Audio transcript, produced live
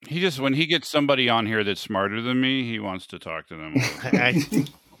He just, when he gets somebody on here that's smarter than me, he wants to talk to them.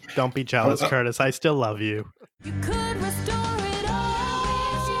 Don't be jealous, Curtis. I still love you. You could restore it all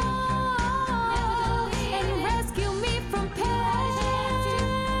and rescue me from pain.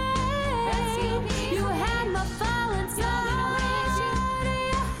 You had my fallen side.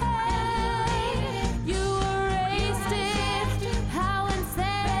 You erased it. How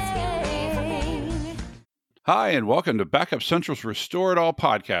insane. Hi, and welcome to Backup Central's Restore It All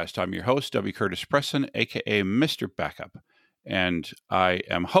podcast. I'm your host, W. Curtis Preston, a.k.a. Mr. Backup. And I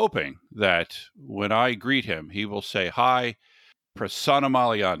am hoping that when I greet him, he will say, "Hi, Prasanna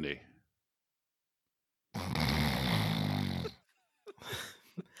Malaiyandi."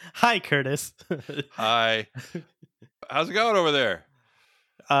 Hi, Curtis. Hi. How's it going over there?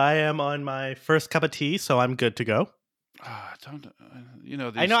 I am on my first cup of tea, so I'm good to go. I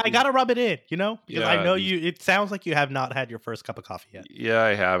gotta rub it in, because Yeah, I know you. It sounds like you have not had your first cup of coffee yet. Yeah,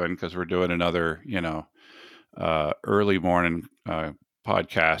 I haven't, because we're doing another, early morning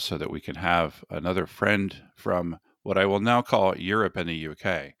podcast so that we can have another friend from what I will now call Europe and the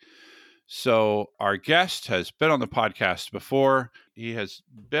UK. So our guest has been on the podcast before. He has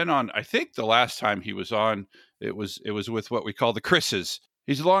been on, I think the last time he was on, it was with what we call the Chris's.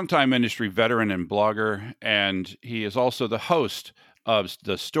 He's a longtime industry veteran and blogger, and he is also the host of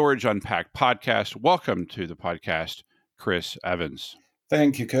the Storage Unpacked podcast. Welcome to the podcast, Chris Evans.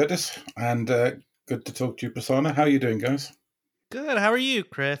 Thank you, Curtis, and good to talk to you, Prasanna. How are you doing, guys? Good. How are you,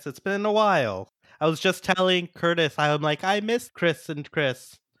 Chris? It's been a while. I was just telling Curtis, I'm like, I missed Chris and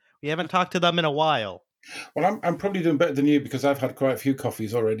Chris. We haven't talked to them in a while. Well, I'm probably doing better than you because I've had quite a few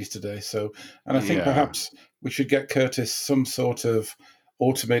coffees already today. And I think perhaps we should get Curtis some sort of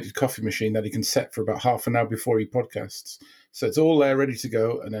automated coffee machine that he can set for about half an hour before he podcasts. So it's all there ready to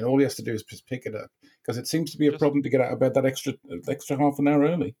go, and then all he has to do is just pick it up, because it seems to be a problem to get out of bed that extra half an hour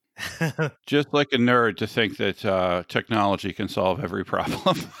early. Just like a nerd to think that technology can solve every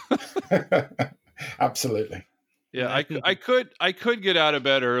problem. Absolutely. Yeah, I could get out of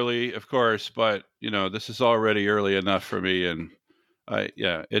bed early, of course, but this is already early enough for me, and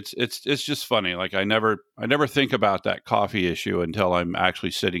it's just funny. Like I never think about that coffee issue until I'm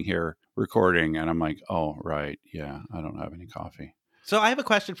actually sitting here recording, and I'm like, oh right, yeah, I don't have any coffee. So I have a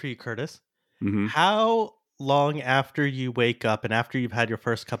question for you, Curtis. Mm-hmm. How long after you wake up and after you've had your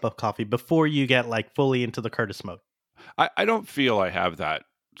first cup of coffee before you get like fully into the Curtis mode? I don't feel I have that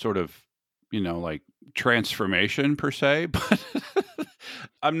sort of, like transformation per se, but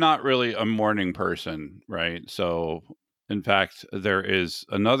I'm not really a morning person, right? So in fact, there is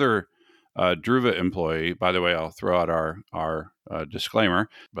another Druva employee. By the way, I'll throw out our disclaimer,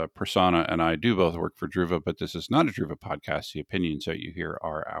 but Prasanna and I do both work for Druva, but this is not a Druva podcast. The opinions that you hear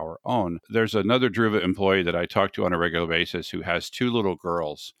are our own. There's another Druva employee that I talk to on a regular basis who has two little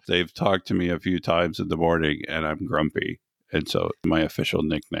girls. They've talked to me a few times in the morning, and I'm grumpy. And so my official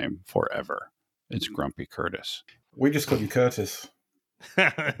nickname forever, it's Grumpy Curtis. We just call you Curtis.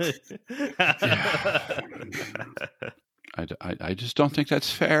 I just don't think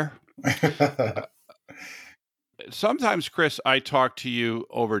that's fair. Sometimes, Chris, I talk to you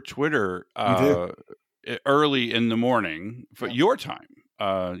over Twitter early in the morning for your time.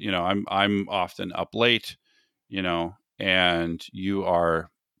 I'm often up late, and you are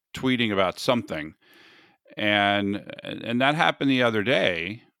tweeting about something. And that happened the other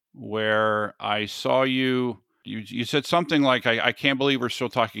day where I saw you said something like, I can't believe we're still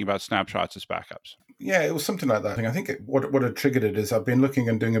talking about snapshots as backups. Yeah, it was something like that. I think what had triggered it is I've been looking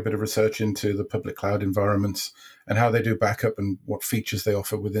and doing a bit of research into the public cloud environments and how they do backup and what features they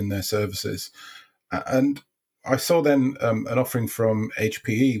offer within their services. And I saw then an offering from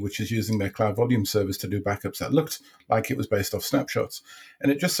HPE, which is using their Cloud Volume service to do backups that looked like it was based off snapshots.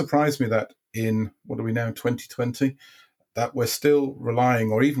 And it just surprised me that in, what are we now, 2020, that we're still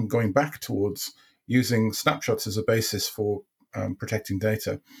relying or even going back towards using snapshots as a basis for protecting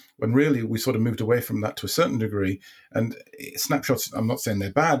data, when really we sort of moved away from that to a certain degree. And snapshots, I'm not saying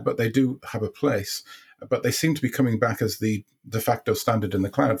they're bad, but they do have a place. But they seem to be coming back as the de facto standard in the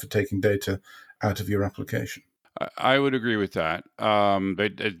cloud for taking data out of your application. I would agree with that.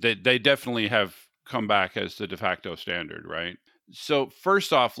 They definitely have come back as the de facto standard, right? So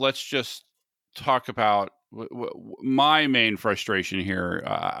first off, let's just talk about my main frustration here.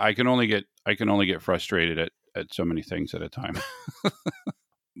 I can only get frustrated at so many things at a time.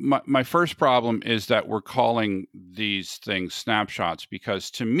 My first problem is that we're calling these things snapshots because,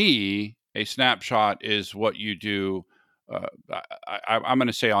 to me, a snapshot is what you do. I'm going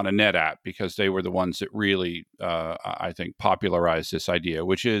to say on a NetApp, because they were the ones that really, I think, popularized this idea,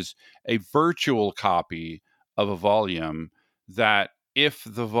 which is a virtual copy of a volume that if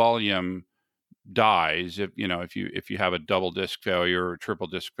the volume dies, if you have a double disk failure or triple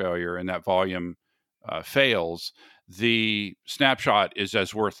disk failure and that volume fails, the snapshot is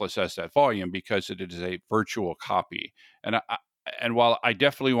as worthless as that volume because it is a virtual copy. And while I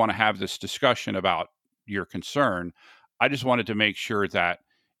definitely want to have this discussion about your concern, I just wanted to make sure that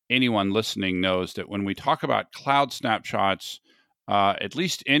anyone listening knows that when we talk about cloud snapshots, at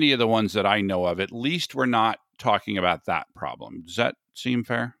least any of the ones that I know of, at least we're not talking about that problem. Does that seem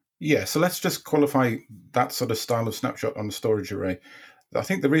fair? Yeah, so let's just qualify that sort of style of snapshot on a storage array. I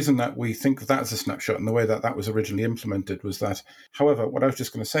think the reason that we think of that as a snapshot and the way that that was originally implemented was that, however, what I was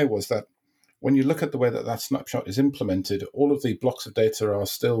just going to say was that when you look at the way that that snapshot is implemented, all of the blocks of data are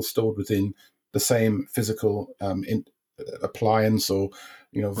still stored within the same physical appliance or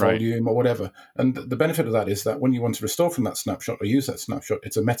volume or whatever. And the benefit of that is that when you want to restore from that snapshot or use that snapshot,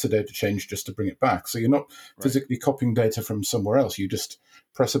 it's a metadata change just to bring it back. So you're not physically copying data from somewhere else. You just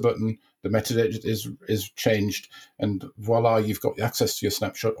press a button, the metadata is changed, and voila, you've got access to your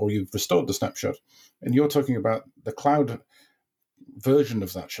snapshot or you've restored the snapshot. And you're talking about the cloud version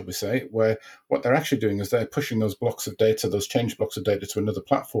of that, shall we say, where what they're actually doing is they're pushing those blocks of data, those change blocks of data to another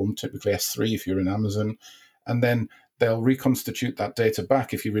platform, typically S3 if you're in Amazon, and then they'll reconstitute that data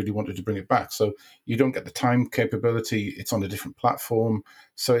back if you really wanted to bring it back. So you don't get the time capability, it's on a different platform.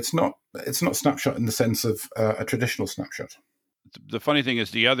 So it's not snapshot in the sense of a traditional snapshot. The funny thing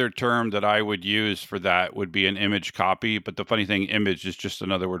is the other term that I would use for that would be an image copy, but the funny thing, image is just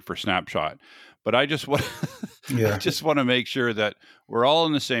another word for snapshot. But I just want I just want to make sure that we're all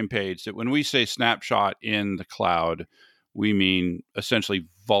on the same page, that when we say snapshot in the cloud, we mean essentially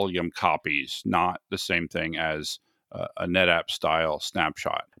volume copies, not the same thing as a NetApp style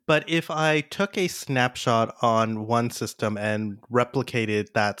snapshot. But if I took a snapshot on one system and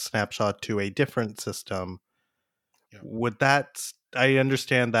replicated that snapshot to a different system, would that, I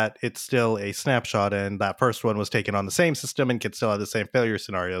understand that it's still a snapshot and that first one was taken on the same system and could still have the same failure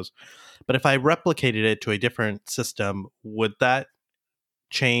scenarios. But if I replicated it to a different system, would that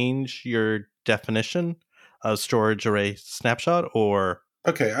change your definition of storage array snapshot or?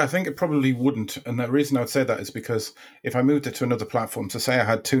 Okay, I think it probably wouldn't. And the reason I would say that is because if I moved it to another platform, so say I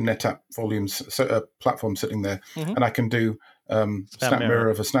had two NetApp platforms sitting there, and I can do snap mirror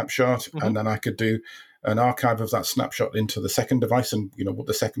of a snapshot, and then I could do an archive of that snapshot into the second device, and what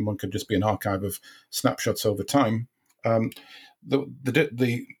the second one could just be an archive of snapshots over time.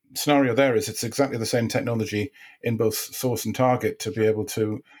 The scenario there is it's exactly the same technology in both source and target to be able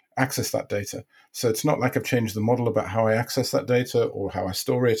to access that data. So it's not like I've changed the model about how I access that data or how I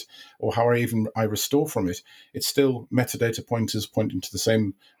store it or how I restore from it. It's still metadata pointers pointing to the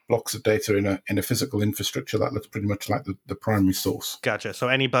same blocks of data in a physical infrastructure that looks pretty much like the primary source. Gotcha. So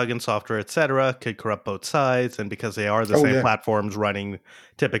any bug in software, etc., could corrupt both sides, and because they are the same platforms running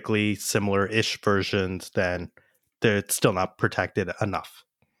typically similar-ish versions, then they're still not protected enough.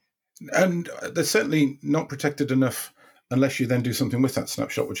 And they're certainly not protected enough unless you then do something with that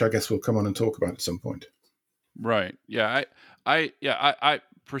snapshot, which I guess we'll come on and talk about at some point. Right. Yeah. I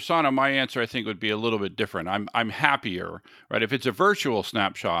Prasanna, my answer I think would be a little bit different. I'm happier, right? If it's a virtual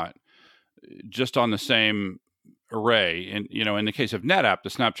snapshot, just on the same array, and in the case of NetApp, the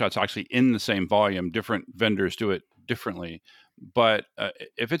snapshot's actually in the same volume. Different vendors do it differently. But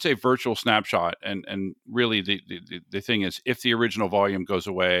if it's a virtual snapshot, and really the thing is, if the original volume goes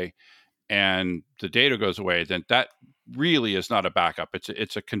away and the data goes away, then that really is not a backup.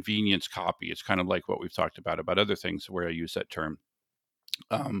 It's a convenience copy. It's kind of like what we've talked about other things where I use that term.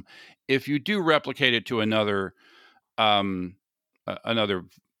 If you do replicate it to another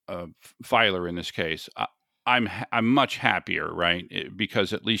filer in this case, I'm much happier, right?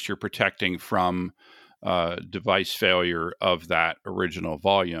 Because at least you're protecting from device failure of that original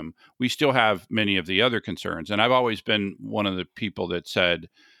volume. We still have many of the other concerns, and I've always been one of the people that said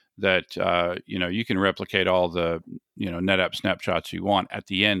that you can replicate all the NetApp snapshots you want. At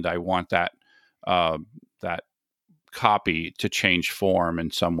the end, I want that copy to change form in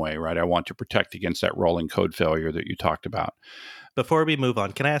some way, right? I want to protect against that rolling code failure that you talked about. Before we move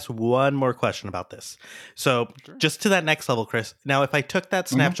on, can I ask one more question about this? So just to that next level, Chris, now if I took that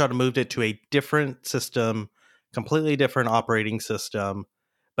snapshot and moved it to a different system, completely different operating system,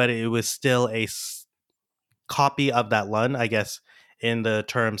 but it was still a copy of that LUN, I guess, in the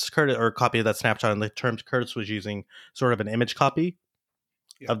terms Curtis, or copy of that snapshot in the terms Curtis was using, sort of an image copy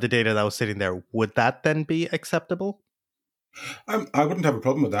of the data that was sitting there, would that then be acceptable? I wouldn't have a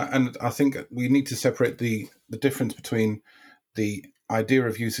problem with that. And I think we need to separate the difference between the idea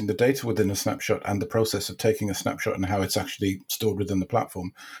of using the data within a snapshot and the process of taking a snapshot and how it's actually stored within the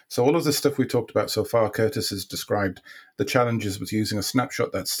platform. So all of the stuff we talked about so far, Curtis has described the challenges with using a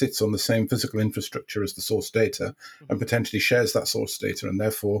snapshot that sits on the same physical infrastructure as the source data and potentially shares that source data. And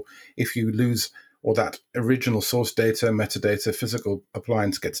therefore, if you lose or that original source data, metadata, physical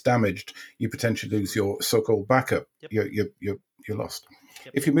appliance gets damaged, you potentially lose your so-called backup. Yep. You're lost.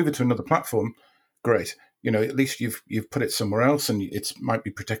 Yep. If you move it to another platform, great. At least you've put it somewhere else, and it might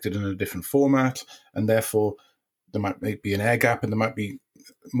be protected in a different format, and therefore there might be an air gap, and there might be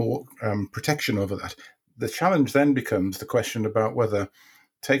more protection over that. The challenge then becomes the question about whether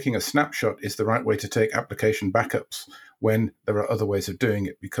taking a snapshot is the right way to take application backups when there are other ways of doing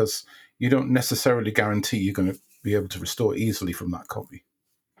it, because you don't necessarily guarantee you're going to be able to restore easily from that copy.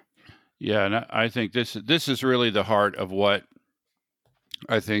 Yeah, and I think this is really the heart of what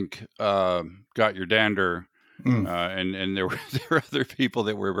I think got your dander, and there were other people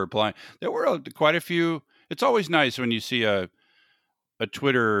that were replying. There were quite a few. It's always nice when you see a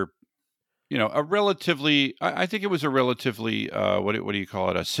Twitter, a relatively. I think it was a relatively what do you call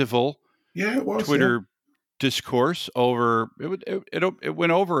it? A civil, it was Twitter discourse over. It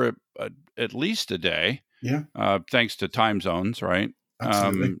went over at least a day. Yeah. Thanks to time zones, right?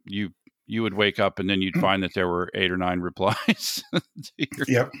 Absolutely. You would wake up and then you'd find that there were 8 or 9 replies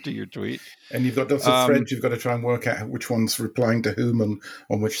to your tweet. And you've got lots of threads. You've got to try and work out which one's replying to whom and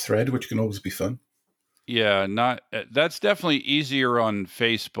on which thread, which can always be fun. Yeah, that's definitely easier on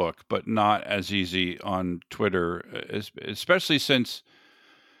Facebook, but not as easy on Twitter, especially since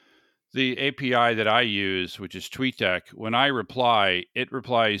the API that I use, which is TweetDeck, when I reply, it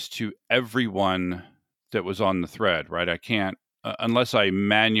replies to everyone that was on the thread, right? I can't, unless I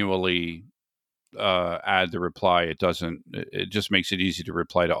manually add the reply, it doesn't. It just makes it easy to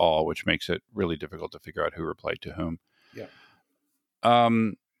reply to all, which makes it really difficult to figure out who replied to whom. Yeah.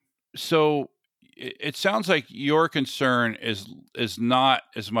 So it sounds like your concern is not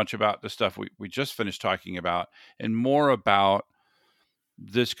as much about the stuff we just finished talking about, and more about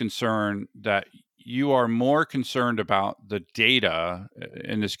this concern that you are more concerned about the data,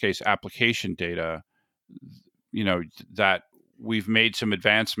 in this case, application data, that we've made some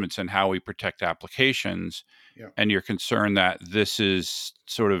advancements in how we protect applications, and you're concerned that this is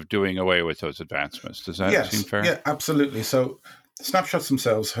sort of doing away with those advancements. Does that seem fair? Yeah, absolutely. So snapshots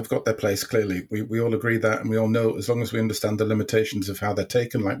themselves have got their place, clearly. We all agree that, and we all know as long as we understand the limitations of how they're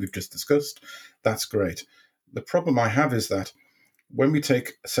taken, like we've just discussed, that's great. The problem I have is that when we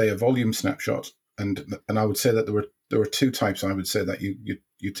take, say, a volume snapshot, and I would say that there are 2 types I would say that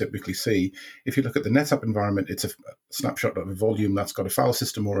you typically see. If you look at the NetApp environment, it's a snapshot of a volume that's got a file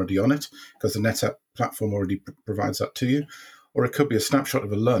system already on it, because the NetApp platform already provides that to you. Or it could be a snapshot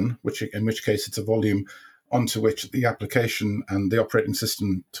of a LUN, in which case it's a volume onto which the application and the operating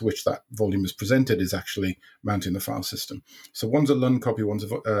system to which that volume is presented is actually mounting the file system. So one's a LUN copy, one's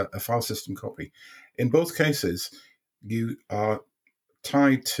a file system copy. In both cases, you are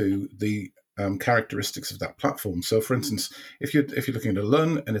tied to the characteristics of that platform. So, for instance, if you're looking at a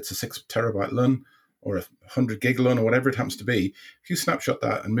LUN and it's a 6 terabyte LUN or a 100 gig LUN or whatever it happens to be, if you snapshot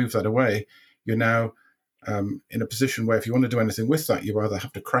that and move that away, you're now in a position where if you want to do anything with that, you either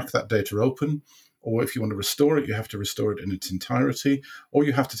have to crack that data open, or if you want to restore it, you have to restore it in its entirety, or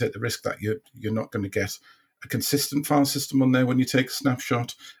you have to take the risk that you're not going to get a consistent file system on there when you take a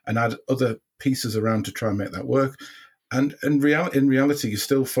snapshot, and add other pieces around to try and make that work. And in reality, you're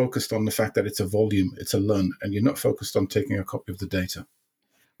still focused on the fact that it's a volume, it's a LUN, and you're not focused on taking a copy of the data.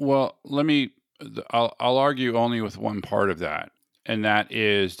 Well, I'll argue only with one part of that, and that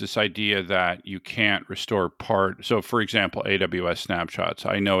is this idea that you can't restore part. So, for example, AWS snapshots.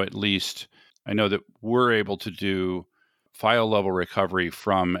 I know that we're able to do file level recovery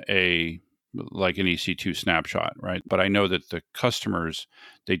from like an EC2 snapshot, right? But I know that the customers,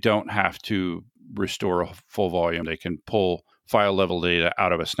 they don't have to restore a full volume. They can pull file level data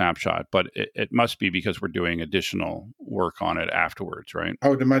out of a snapshot, but it must be because we're doing additional work on it afterwards, right? I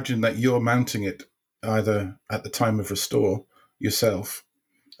would imagine that you're mounting it either at the time of restore yourself,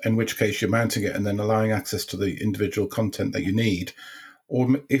 in which case you're mounting it and then allowing access to the individual content that you need, or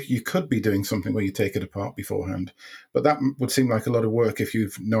if you could be doing something where you take it apart beforehand. But that would seem like a lot of work if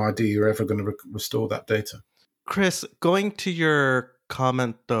you've no idea you're ever going to restore that data. Chris, going to your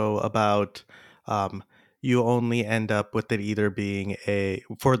comment, though, about you only end up with it either being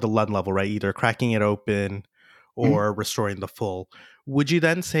for the LUN level, right? Either cracking it open or restoring the full. Would you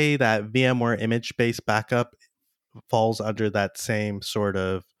then say that VMware image-based backup falls under that same sort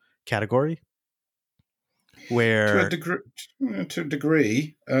of category? Where to a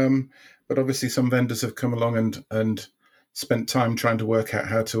degree, but obviously some vendors have come along and spent time trying to work out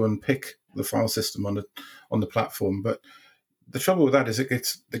how to unpick the file system on the platform. But the trouble with that is it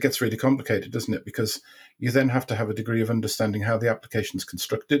gets really complicated, doesn't it? Because you then have to have a degree of understanding how the application is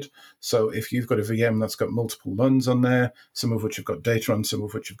constructed. So if you've got a VM that's got multiple LUNs on there, some of which have got data on, some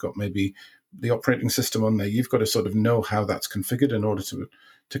of which have got maybe the operating system on there, you've got to sort of know how that's configured in order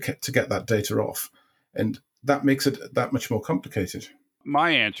to get that data off. And that makes it that much more complicated.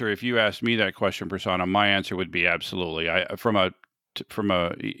 My answer, if you asked me that question, Prasanna, my answer would be absolutely.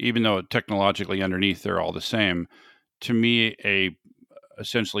 Even though technologically underneath they're all the same, to me,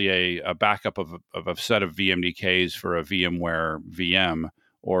 essentially a backup of a set of VMDKs for a VMware VM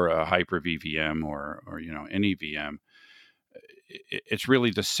or a Hyper-V VM or any VM, it's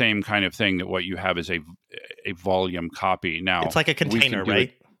really the same kind of thing that what you have is a volume copy. Now It's like a container,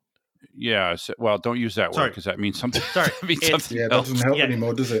 right? Yeah. Well, don't use that word because that means something. Sorry. That means something Yeah, that else. doesn't help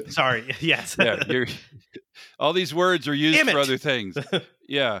anymore, does it? Sorry. Yes. Yeah. All these words are used for other things.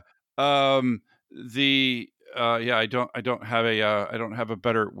 Yeah. I don't have a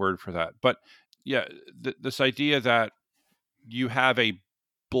better word for that. But yeah, this idea that you have a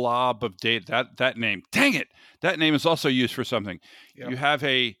blob of data, that name, dang it, that name is also used for something. Yep. You have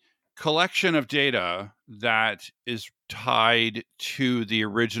a collection of data that is tied to the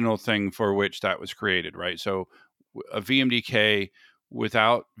original thing for which that was created, right? So a VMDK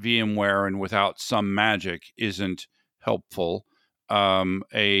without VMware and without some magic isn't helpful. An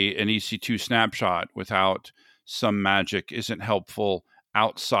EC2 snapshot without some magic isn't helpful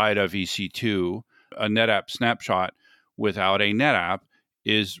outside of EC2. A NetApp snapshot without a NetApp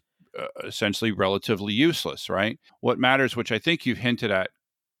is essentially relatively useless, right? What matters, which I think you've hinted at,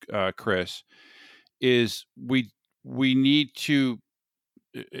 Chris, is we need to,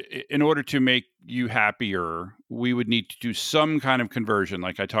 in order to make you happier, we would need to do some kind of conversion.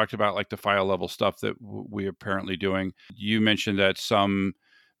 Like I talked about, like the file level stuff that we're apparently doing. You mentioned that some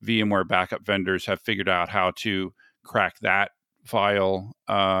VMware backup vendors have figured out how to crack that file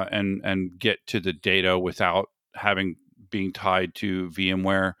and get to the data without being tied to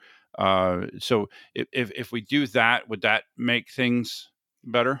VMware. So if we do that, would that make things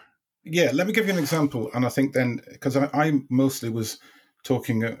better? Yeah, let me give you an example. And I think then, because I mostly was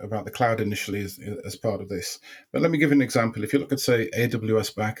talking about the cloud initially as part of this, but let me give you an example. If you look at, say,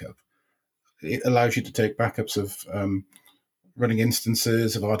 AWS Backup, it allows you to take backups of running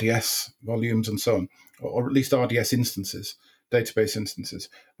instances of RDS volumes and so on, or at least RDS instances, database instances.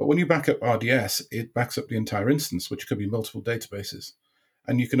 But when you back up RDS, it backs up the entire instance, which could be multiple databases.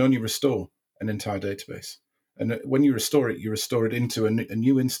 And you can only restore an entire database. And when you restore it into a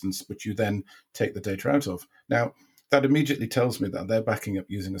new instance, which you then take the data out of. Now, that immediately tells me that they're backing up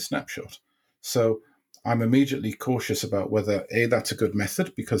using a snapshot. So I'm immediately cautious about whether, A, that's a good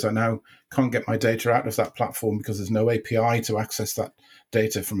method, because I now can't get my data out of that platform because there's no API to access that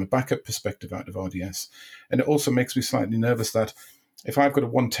data from a backup perspective out of RDS. And it also makes me slightly nervous that if I've got a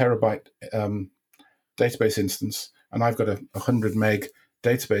 1 terabyte database instance and I've got a 100 meg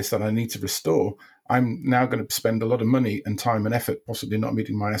database that I need to restore, I'm now going to spend a lot of money and time and effort, possibly not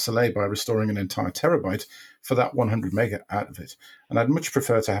meeting my SLA, by restoring an entire terabyte for that 100 mega out of it. And I'd much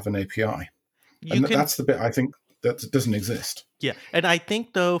prefer to have an API. That's the bit I think that doesn't exist. Yeah. And I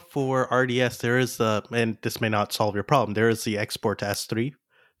think, though, for RDS, there is and this may not solve your problem, there is the export to S3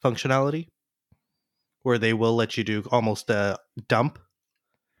 functionality where they will let you do almost a dump.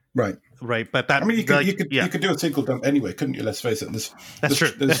 Right. Right, but that, I mean, you could do a SQL dump anyway, couldn't you? Let's face it. That's true.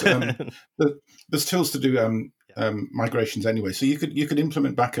 There's tools to do migrations anyway, so you could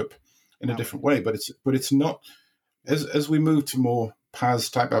implement backup in a different way. But it's not as we move to more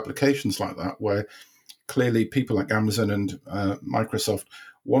PaaS type applications like that, where clearly people like Amazon and Microsoft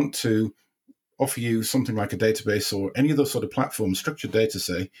want to offer you something like a database or any other sort of platform, structured data,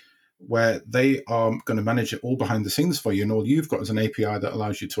 say, where they are going to manage it all behind the scenes for you, and all you've got is an API that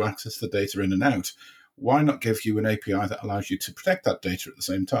allows you to access the data in and out. Why not give you an API that allows you to protect that data at the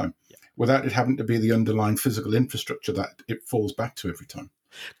same time, without it having to be the underlying physical infrastructure that it falls back to every time?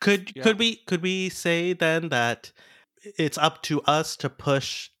 Could we say then that it's up to us to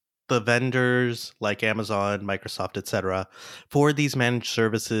push the vendors like Amazon, Microsoft, etc., for these managed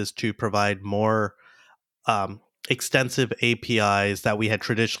services to provide more extensive APIs that we had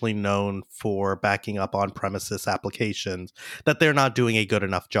traditionally known for backing up on-premises applications, that they're not doing a good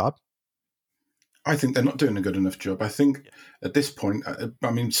enough job? I think they're not doing a good enough job. I think at this point,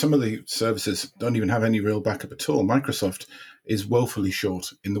 some of the services don't even have any real backup at all. Microsoft is woefully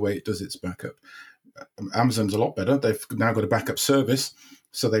short in the way it does its backup. Amazon's a lot better. They've now got a backup service,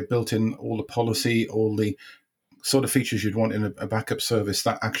 so they've built in all the policy, all the sort of features you'd want in a backup service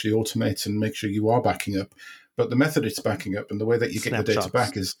that actually automates and makes sure you are backing up. but the method it's backing up and the way that you get the data Snapshots.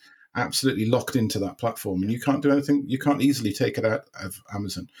 back is absolutely locked into that platform, and you can't do anything. You can't easily take it out of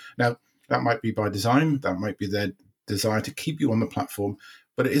Amazon. Now, that might be by design. That might be their desire to keep you on the platform,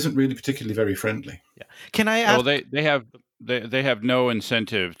 but it isn't really particularly very friendly. Can I ask? Well, they have no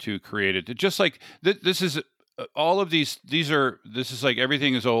incentive to create it. Just like this is all of these are this is like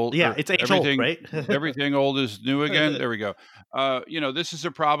everything is old. Yeah, or it's age old, everything right? everything old is new again. There we go. This is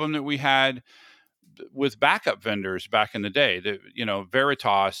a problem that we had with backup vendors back in the day. That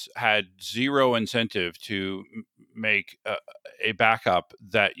Veritas had zero incentive to make a backup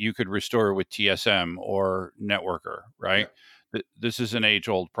that you could restore with TSM or Networker, right? This is an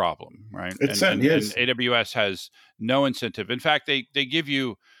age-old problem, right? It certainly is. And AWS has no incentive. In fact, they give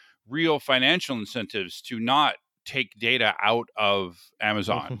you real financial incentives to not take data out of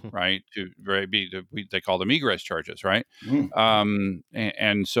Amazon, right? They call them egress charges, right?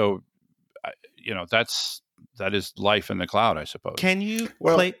 And so, that is life in the cloud, I suppose. Can you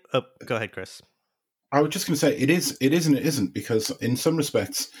Well- go ahead, Chris. I was just going to say it is and it isn't, because in some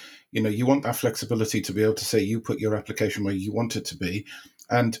respects, you want that flexibility to be able to say you put your application where you want it to be.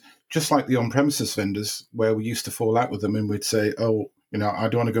 And just like the on-premises vendors, where we used to fall out with them and we'd say, oh, I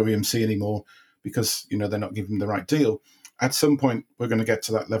don't want to go EMC anymore because, they're not giving the right deal. At some point, we're going to get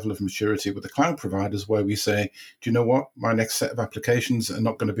to that level of maturity with the cloud providers where we say, do you know what? My next set of applications are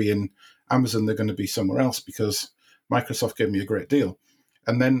not going to be in Amazon. They're going to be somewhere else because Microsoft gave me a great deal.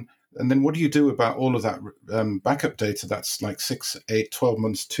 And then what do you do about all of that backup data that's like 6, 8, 12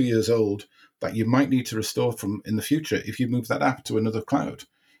 months, 2 years old that you might need to restore from in the future if you move that app to another cloud?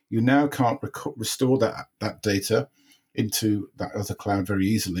 You now can't restore that data into that other cloud very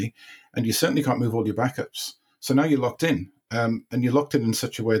easily, and you certainly can't move all your backups. So now you're locked in, and you're locked in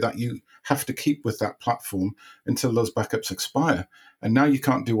such a way that you have to keep with that platform until those backups expire. And now you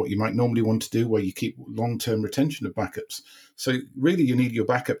can't do what you might normally want to do, where you keep long-term retention of backups. So really, you need your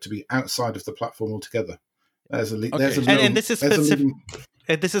backup to be outside of the platform altogether. There's a And this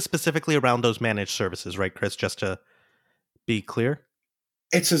is specifically around those managed services, right, Chris? Just to be clear.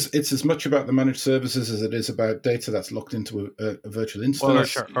 It's as much about the managed services as it is about data that's locked into a virtual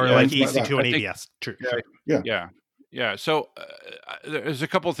instance. Or Yeah, like things like EC2 and I think- AVS. True. Yeah. So there's a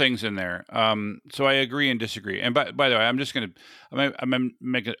couple things in there. So I agree and disagree. And by the way, I'm gonna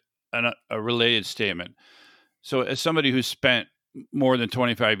make a related statement. So as somebody who's spent more than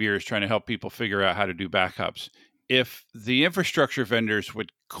 25 years trying to help people figure out how to do backups, if the infrastructure vendors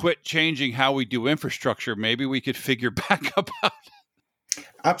would quit changing how we do infrastructure, maybe we could figure backup out.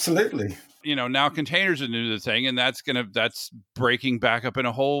 Absolutely. Now containers are new to the thing, and that's breaking backup in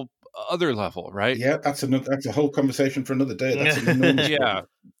a whole other level, right? Yeah, that's a whole conversation for another day. That's an enormous Yeah.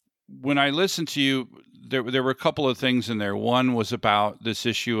 When I listened to you, there were a couple of things in there. One was about this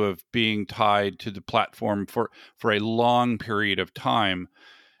issue of being tied to the platform for a long period of time.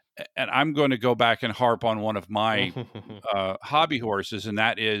 And I'm going to go back and harp on one of my hobby horses, and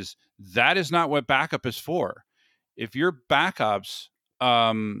that is not what backup is for. If your backups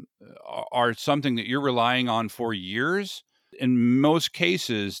are something that you're relying on for years, in most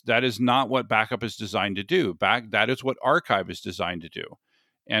cases, that is not what backup is designed to do. That is what archive is designed to do.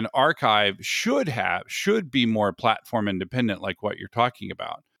 And archive should be more platform independent, like what you're talking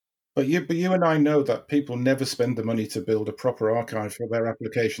about. But you and I know that people never spend the money to build a proper archive for their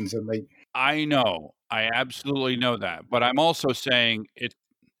applications, and I know. I absolutely know that. But I'm also saying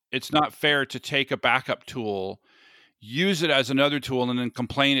it's not fair to take a backup tool, use it as another tool, and then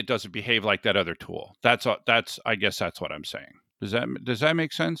complain it doesn't behave like that other tool. I guess that's what I'm saying. Does that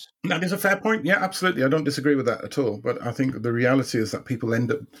make sense? That is a fair point. Yeah, absolutely. I don't disagree with that at all. But I think the reality is that people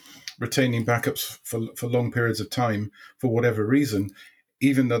end up retaining backups for long periods of time for whatever reason,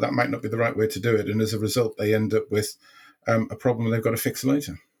 even though that might not be the right way to do it. And as a result, they end up with a problem they've got to fix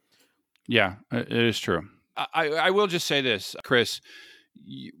later. Yeah, it is true. I will just say this, Chris.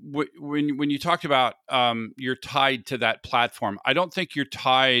 When you talked about you're tied to that platform, I don't think you're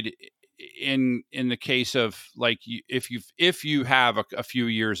tied in the case of like if you have a few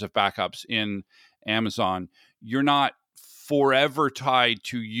years of backups in Amazon, you're not forever tied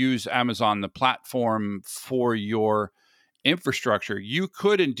to use Amazon, the platform, for your infrastructure. You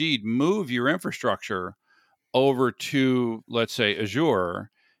could indeed move your infrastructure over to, let's say,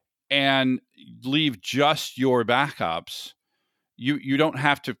 Azure and leave just your backups. You don't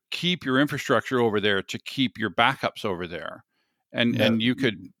have to keep your infrastructure over there to keep your backups over there. And you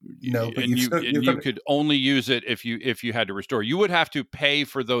could you could only use it if you had to restore. You would have to pay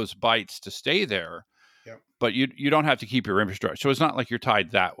for those bytes to stay there, but you don't have to keep your infrastructure. So it's not like you're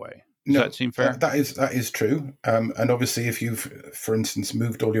tied that way. Does that seem fair? That is true. And obviously, if you've, for instance,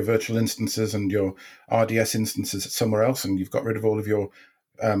 moved all your virtual instances and your RDS instances somewhere else, and you've got rid of all of your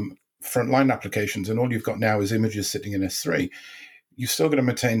frontline applications, and all you've got now is images sitting in S3, you've still got to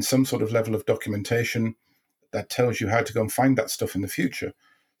maintain some sort of level of documentation that tells you how to go and find that stuff in the future.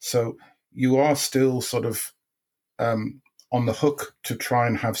 So you are still sort of on the hook to try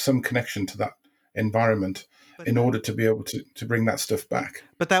and have some connection to that environment in order to be able to bring that stuff back.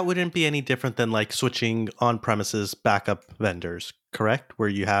 But that wouldn't be any different than like switching on-premises backup vendors, correct? Where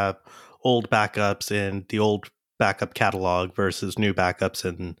you have old backups in the old backup catalog versus new backups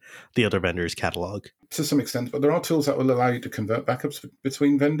in the other vendor's catalog. To some extent, but there are tools that will allow you to convert backups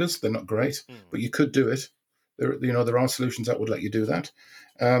between vendors. They're not great, but you could do it. There are solutions that would let you do that.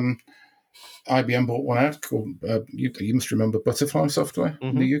 IBM bought one out called, you must remember Butterfly Software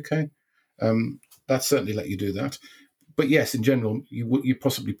in the UK. That certainly let you do that. But yes, in general, you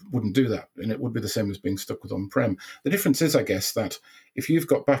possibly wouldn't do that, and it would be the same as being stuck with on-prem. The difference is, I guess, that if you've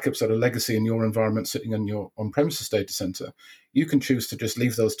got backups that are legacy in your environment sitting on your on-premises data center, you can choose to just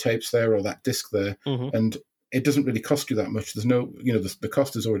leave those tapes there or that disk there, and it doesn't really cost you that much. There's no, the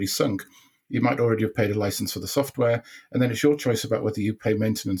cost is already sunk. You might already have paid a license for the software, and then it's your choice about whether you pay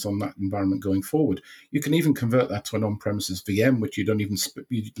maintenance on that environment going forward. You can even convert that to an on-premises VM, which you don't even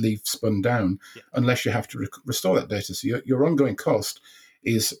you leave spun down unless you have to restore that data. So your ongoing cost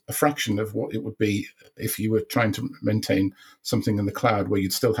is a fraction of what it would be if you were trying to maintain something in the cloud where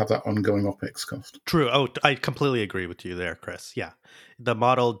you'd still have that ongoing OpEx cost. True. Oh, I completely agree with you there, Chris. Yeah, the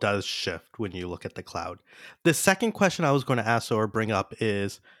model does shift when you look at the cloud. The second question I was going to ask or bring up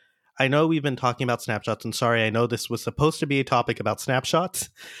is, I know we've been talking about snapshots, and sorry, I know this was supposed to be a topic about snapshots,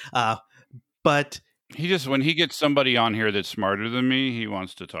 but when he gets somebody on here that's smarter than me, he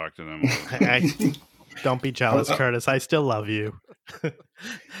wants to talk to them. Don't be jealous, Curtis. I still love you.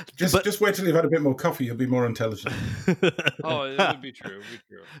 Just wait till you've had a bit more coffee. You'll be more intelligent. Oh, it would be true.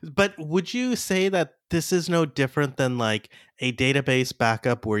 But would you say that this is no different than like a database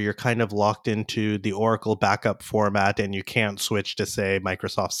backup where you're kind of locked into the Oracle backup format and you can't switch to, say,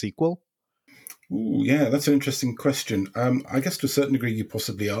 Microsoft SQL? Ooh, yeah, that's an interesting question. I guess to a certain degree you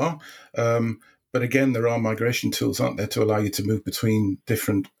possibly are. But again, there are migration tools, aren't there, to allow you to move between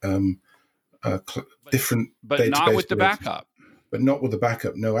different different but database not with the backup. But not with the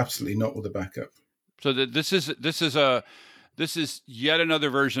backup. No, absolutely not with the backup. So this is yet another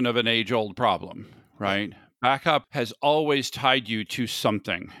version of an age-old problem, right? Backup has always tied you to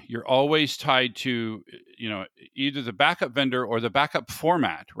something. You're always tied to, either the backup vendor or the backup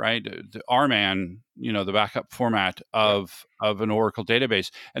format, right? The RMAN, the backup format of an Oracle database,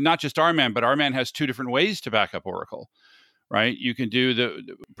 and not just RMAN, but RMAN has two different ways to back up Oracle, right? You can do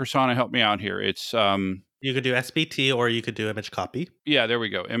the Prasanna, help me out here. It's you could do SBT or you could do image copy. Yeah, there we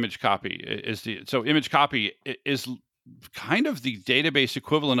go. Image copy so image copy is kind of the database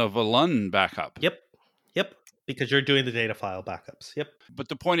equivalent of a LUN backup. Yep. Because you're doing the data file backups. Yep. But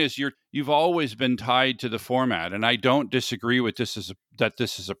the point is, you've always been tied to the format, and I don't disagree with that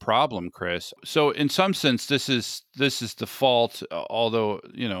this is a problem, Chris. So in some sense, this is the fault. Although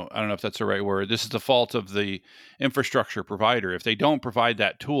I don't know if that's the right word. This is the fault of the infrastructure provider. If they don't provide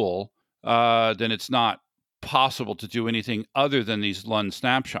that tool, then it's not possible to do anything other than these LUN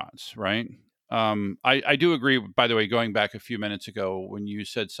snapshots, right? I do agree, by the way, going back a few minutes ago when you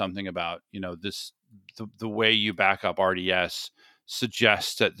said something about, the way you back up RDS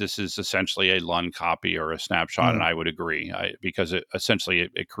suggests that this is essentially a LUN copy or a snapshot, and I would agree, because it essentially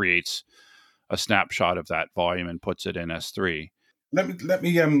creates a snapshot of that volume and puts it in S3. Let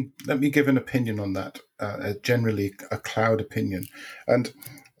me give an opinion on that, generally a cloud opinion, and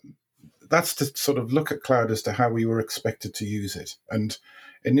that's to sort of look at cloud as to how we were expected to use it. And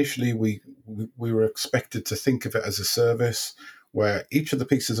initially, we were expected to think of it as a service where each of the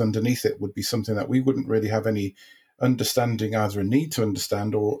pieces underneath it would be something that we wouldn't really have any understanding, either a need to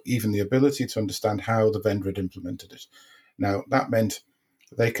understand or even the ability to understand how the vendor had implemented it. Now, that meant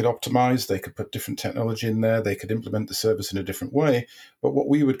they could optimize, they could put different technology in there, they could implement the service in a different way. But what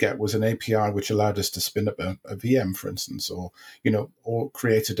we would get was an API which allowed us to spin up a VM, for instance, or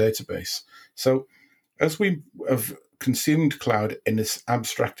create a database. So as we have consumed cloud in this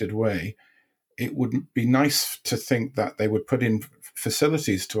abstracted way, it would be nice to think that they would put in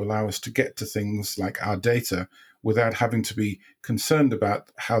facilities to allow us to get to things like our data without having to be concerned about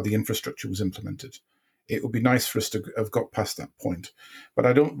how the infrastructure was implemented. It would be nice for us to have got past that point. But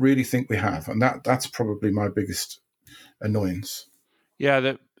I don't really think we have. And that's probably my biggest annoyance.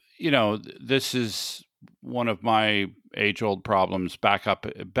 Yeah, this is one of my age-old problems. Backup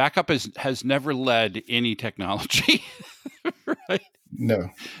has never led any technology, right? No.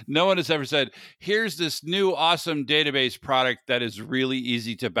 No one has ever said, here's this new awesome database product that is really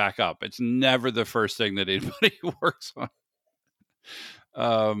easy to back up. It's never the first thing that anybody works on.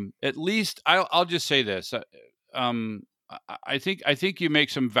 At least I'll just say this. I think you make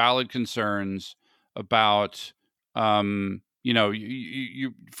some valid concerns about,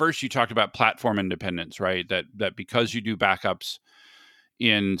 you first you talked about platform independence, right? That because you do backups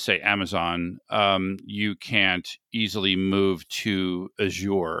in, say, Amazon, you can't easily move to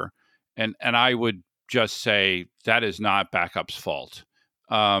Azure, and I would just say that is not backup's fault.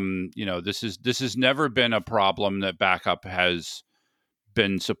 This has never been a problem that backup has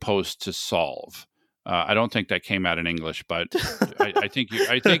been supposed to solve. I don't think that came out in English, but I think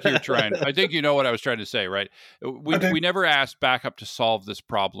you're trying. I think you know what I was trying to say, right? We never asked backup to solve this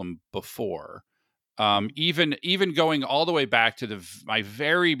problem before. Even going all the way back to my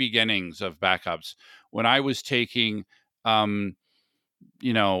very beginnings of backups, when I was taking, when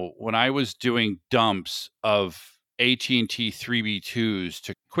I was doing dumps of AT&T 3B2s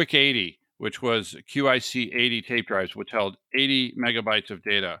to Quick 80, which was QIC 80 tape drives, which held 80 megabytes of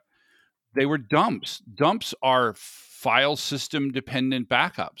data. They were dumps. Dumps are file system dependent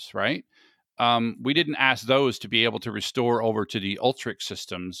backups, right? We didn't ask those to be able to restore over to the Ultrix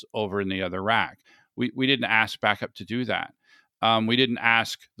systems over in the other rack. We didn't ask backup to do that. We didn't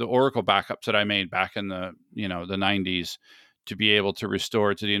ask the Oracle backups that I made back in the 90s to be able to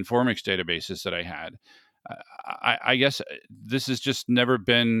restore to the Informix databases that I had. I guess this has just never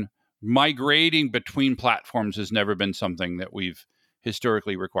been, migrating between platforms has never been something that we've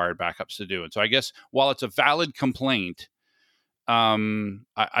historically required backups to do. And so I guess while it's a valid complaint,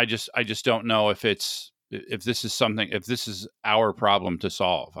 I just don't know if this is our problem to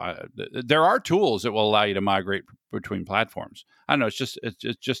solve. There are tools that will allow you to migrate between platforms. I don't know.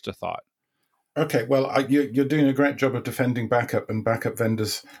 It's just a thought. Okay, well, you're doing a great job of defending backup and backup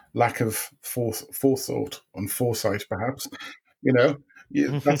vendors' lack of forethought and foresight, perhaps.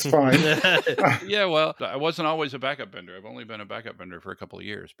 That's fine. Yeah, well, I wasn't always a backup vendor. I've only been a backup vendor for a couple of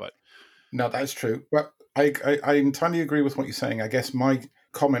years, but no, that's true. But I entirely agree with what you're saying. I guess my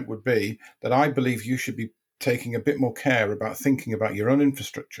comment would be that I believe you should be taking a bit more care about thinking about your own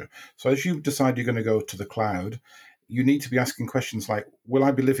infrastructure. So as you decide you're going to go to the cloud, you need to be asking questions like, will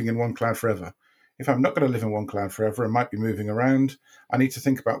I be living in one cloud forever? If I'm not going to live in one cloud forever, I might be moving around. I need to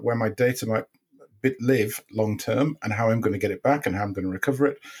think about where my data might live long term and how I'm going to get it back and how I'm going to recover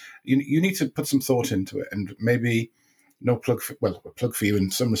it. You need to put some thought into it, and maybe a plug for you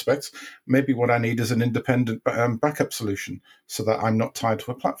in some respects. Maybe what I need is an independent backup solution so that I'm not tied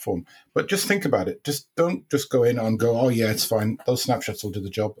to a platform. But just think about it. Don't go in and go, oh yeah, it's fine. Those snapshots will do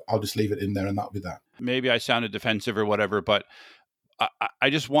the job. I'll just leave it in there and that'll be that. Maybe I sounded defensive or whatever, but I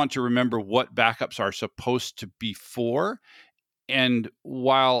just want to remember what backups are supposed to be for. And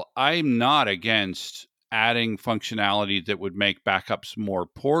while I'm not against adding functionality that would make backups more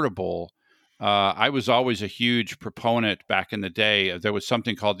portable, I was always a huge proponent back in the day. There was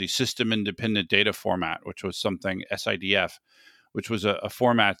something called the System Independent Data Format, which was something SIDF, which was a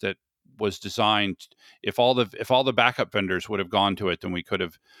format that was designed. If all the backup vendors would have gone to it, then we could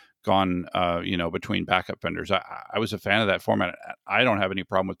have gone, between backup vendors. I was a fan of that format. I don't have any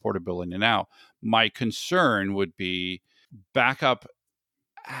problem with portability now. My concern would be backup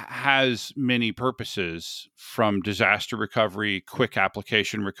has many purposes, from disaster recovery, quick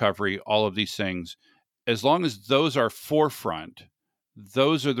application recovery, all of these things. As long as those are forefront,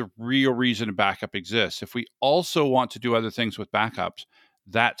 those are the real reason a backup exists. If we also want to do other things with backups,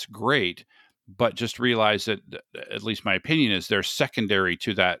 that's great. But just realize that, at least my opinion is, they're secondary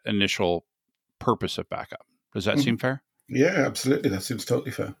to that initial purpose of backup. Does that seem fair? Yeah, absolutely. That seems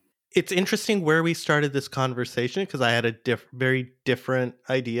totally fair. It's interesting where we started this conversation, because I had a very different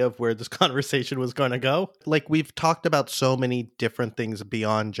idea of where this conversation was going to go. Like, we've talked about so many different things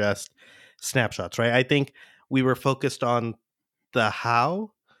beyond just snapshots, right? I think we were focused on the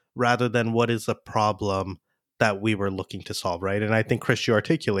how rather than what is the problem that we were looking to solve, right? And I think, Chris, you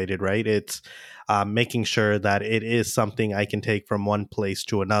articulated, right? It's making sure that it is something I can take from one place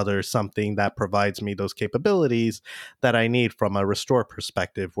to another, something that provides me those capabilities that I need from a restore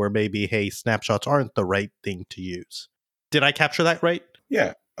perspective, where maybe, hey, snapshots aren't the right thing to use. Did I capture that right?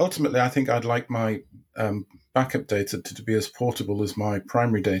 Yeah. Ultimately, I think I'd like my backup data to be as portable as my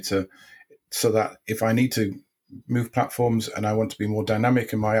primary data, so that if I need to move platforms and I want to be more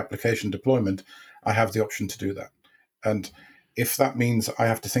dynamic in my application deployment, I have the option to do that. And if that means I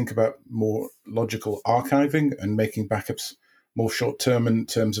have to think about more logical archiving and making backups more short-term in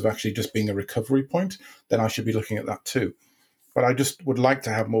terms of actually just being a recovery point, then I should be looking at that too. But I just would like to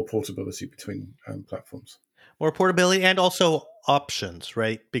have more portability between platforms. More portability and also options,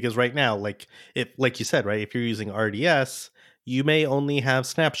 right? Because right now, like you said, right, if you're using RDS, you may only have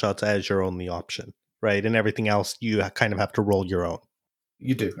snapshots as your only option, right? And everything else you kind of have to roll your own.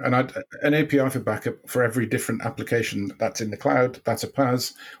 You do. And an API for backup for every different application that's in the cloud, that's a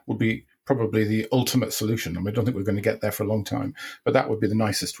PaaS, would be probably the ultimate solution. I don't think we're going to get there for a long time, but that would be the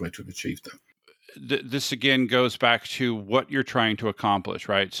nicest way to have achieved that. This again goes back to what you're trying to accomplish,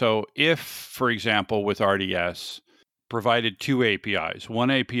 right? So if, for example, with RDS, provided two APIs,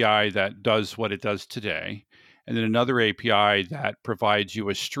 one API that does what it does today, and then another API that provides you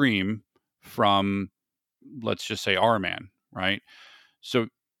a stream from, let's just say, RMAN, right? So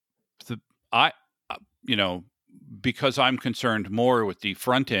because I'm concerned more with the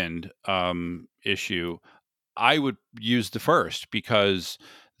front end issue, I would use the first, because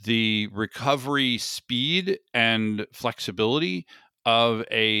the recovery speed and flexibility of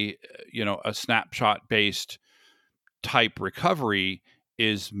a snapshot based type recovery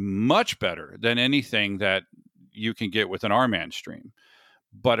is much better than anything that you can get with an RMAN stream.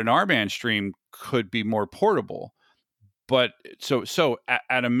 But an RMAN stream could be more portable. But so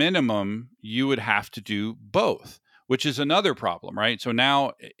at a minimum, you would have to do both, which is another problem, right? So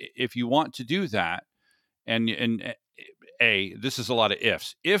now, if you want to do that, and this is a lot of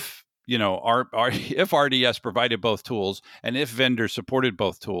ifs. If if RDS provided both tools, and if vendors supported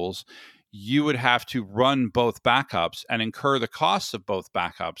both tools, you would have to run both backups and incur the costs of both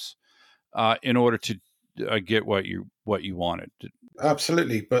backups in order to get what you wanted.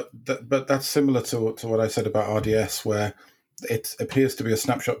 Absolutely, but that's similar to what I said about RDS, where it appears to be a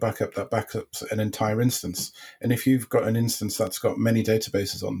snapshot backup that backups an entire instance. And if you've got an instance that's got many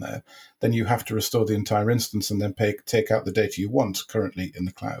databases on there, then you have to restore the entire instance and then take out the data you want currently in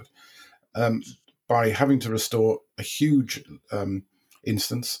the cloud. By having to restore a huge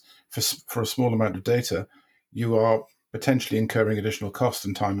instance for a small amount of data, you are potentially incurring additional cost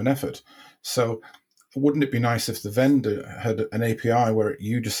and time and effort. So wouldn't it be nice if the vendor had an API where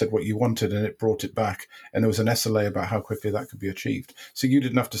you just said what you wanted and it brought it back, and there was an SLA about how quickly that could be achieved? So you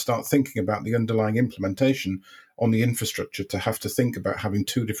didn't have to start thinking about the underlying implementation on the infrastructure to have to think about having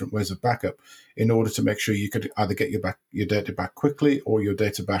two different ways of backup in order to make sure you could either get your data back quickly or your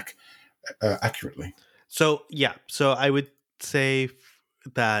data back accurately. So I would say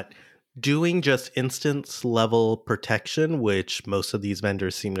that doing just instance level protection, which most of these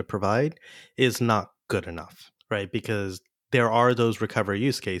vendors seem to provide, is not good enough, right? Because there are those recovery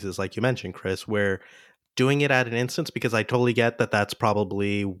use cases, like you mentioned, Chris, where doing it at an instance, because I totally get that that's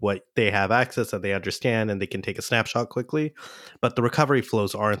probably what they have access and they understand and they can take a snapshot quickly, but the recovery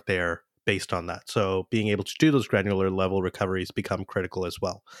flows aren't there based on that. So being able to do those granular level recoveries become critical as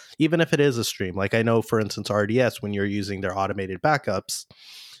well. Even if it is a stream, like I know, for instance, RDS, when you're using their automated backups,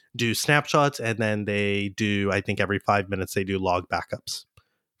 do snapshots, and then they do, I think every 5 minutes, they do log backups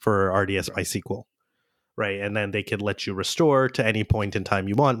for RDS MySQL, right? And then they can let you restore to any point in time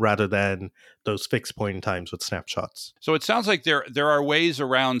you want rather than those fixed point in times with snapshots. So it sounds like there are ways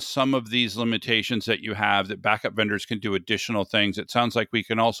around some of these limitations that you have, that backup vendors can do additional things. It sounds like we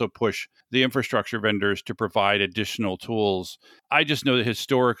can also push the infrastructure vendors to provide additional tools. I just know that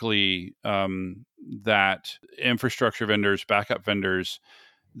historically that infrastructure vendors, backup vendors,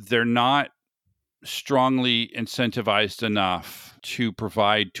 they're not strongly incentivized enough to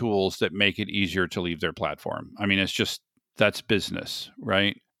provide tools that make it easier to leave their platform. I mean, that's business,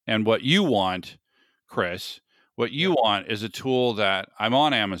 right? And what you want, Chris, is a tool that I'm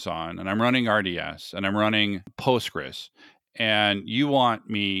on Amazon and I'm running RDS and I'm running Postgres, and you want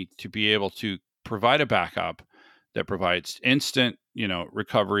me to be able to provide a backup that provides instant,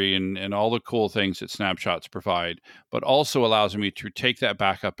 recovery and all the cool things that snapshots provide, but also allows me to take that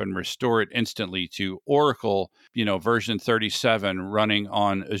backup and restore it instantly to Oracle, version 37 running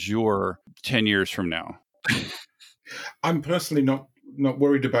on Azure 10 years from now. I'm personally not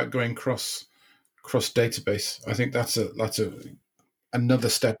worried about going cross database. I think that's another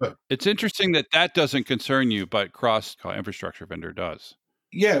step up. It's interesting that doesn't concern you, but cross infrastructure vendor does.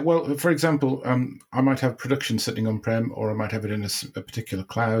 Yeah, well, for example, I might have production sitting on-prem, or I might have it in a particular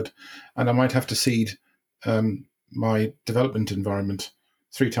cloud, and I might have to seed my development environment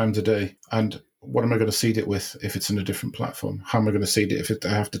 3 times a day. And what am I going to seed it with if it's in a different platform? How am I going to seed it if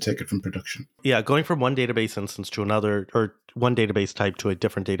I have to take it from production? Yeah, going from one database instance to another, or one database type to a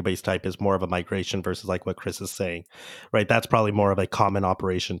different database type, is more of a migration versus like what Chris is saying, right? That's probably more of a common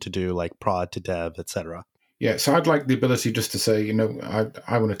operation to do, like prod to dev, etc. Yeah, so I'd like the ability just to say,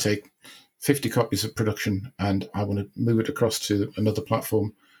 I want to take 50 copies of production and I want to move it across to another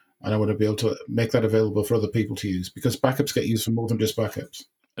platform, and I want to be able to make that available for other people to use, because backups get used for more than just backups.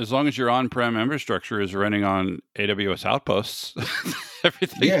 as long as your on-prem infrastructure is running on AWS Outposts,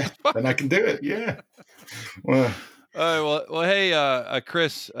 everything is fine. Then I can do it. Yeah. Well, well, hey,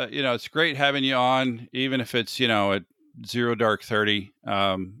 Chris, it's great having you on, even if it's, at 0 dark 30.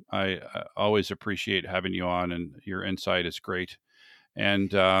 I always appreciate having you on, and your insight is great.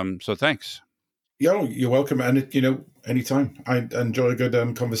 And so thanks. Yeah, you're welcome. And, anytime. I enjoy a good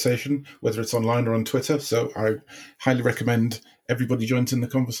conversation, whether it's online or on Twitter. So I highly recommend everybody joins in the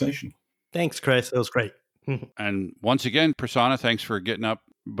conversation. Thanks, Chris. It was great. And once again, Prasanna, thanks for getting up.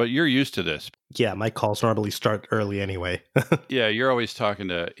 But you're used to this. Yeah, my calls normally start early anyway. Yeah, you're always talking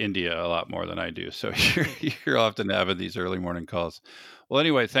to India a lot more than I do. So you're often having these early morning calls. Well,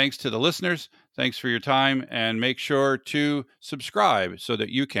 anyway, thanks to the listeners. Thanks for your time. And make sure to subscribe so that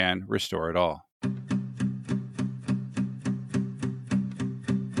you can restore it all.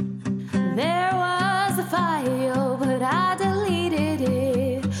 There was a file, but I deleted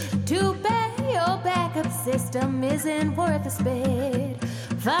it. Too bad your backup system isn't worth a spit.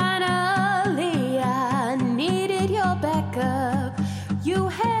 Finally, I needed your backup. You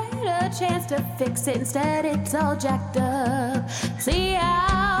had a chance to fix it, instead it's all jacked up. See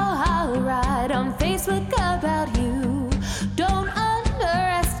how I'll write on Facebook about you. Don't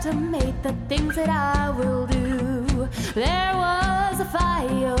underestimate the things that I will do. There was a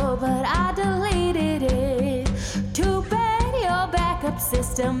file, but I deleted it. Too bad your backup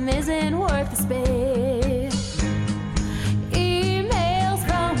system isn't worth the spit. Emails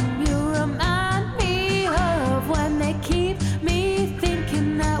from you remind me of when they keep me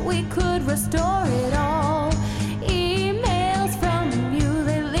thinking that we could restore it all. Emails from you,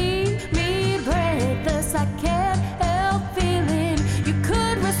 they leave me breathless. I can't help feeling you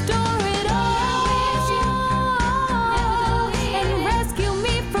could restore it all and rescue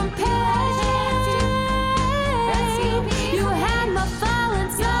me from pain. You had my file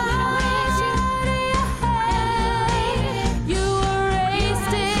inside. You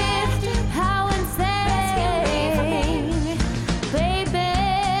erased it. How insane. Baby,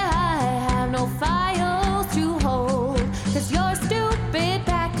 I have no files to hold, 'cause your stupid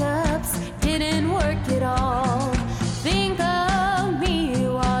backups didn't work at all. Think of me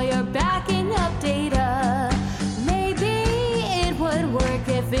while you're backing up data. Maybe it would work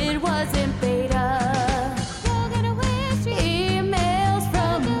if it wasn't beta. Emails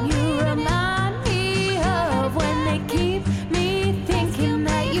from you remind me of when they keep me thinking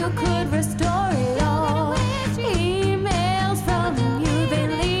that you could restore it all. Emails from you, they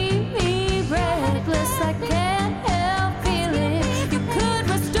leave me breathless. I can't help feeling you could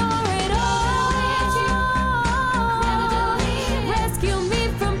restore it all. Rescue me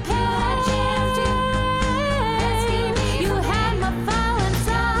from pain. You had my file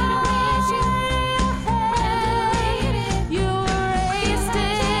inside. You erased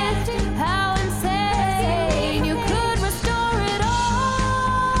it. How insane. You could restore it all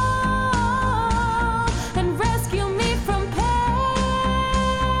and rescue me from pain.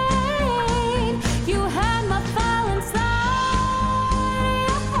 You had my file inside.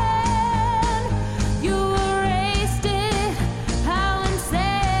 You erased it. How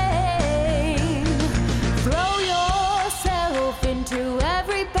insane. Throw yourself into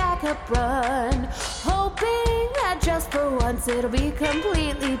every backup run, hoping that just for once it'll be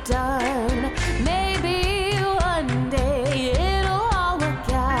completely done. Maybe